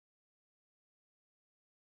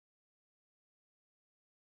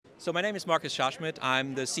So my name is Marcus Schachschmidt.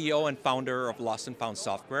 I'm the CEO and founder of Lost and Found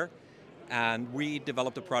Software. And we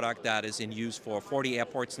developed a product that is in use for 40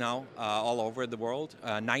 airports now, all over the world,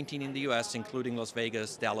 19 in the US, including Las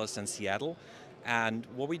Vegas, Dallas, and Seattle. And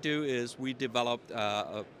what we do is we developed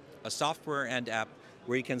a software and app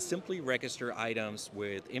where you can simply register items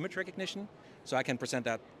with image recognition. So I can present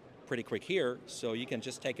that pretty quick here. So you can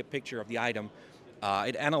just take a picture of the item.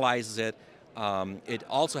 It analyzes it. It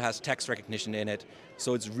also has text recognition in it,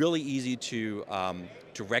 so it's really easy to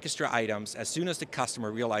register items. As soon as the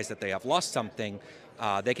customer realizes that they have lost something,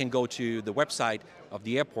 they can go to the website of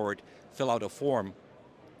the airport, fill out a form,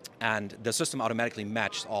 and the system automatically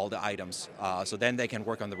matches all the items. So then they can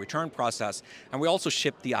work on the return process, and we also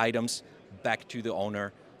ship the items back to the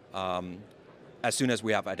owner as soon as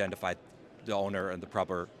we have identified the owner and the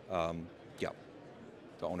proper, the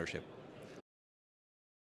ownership.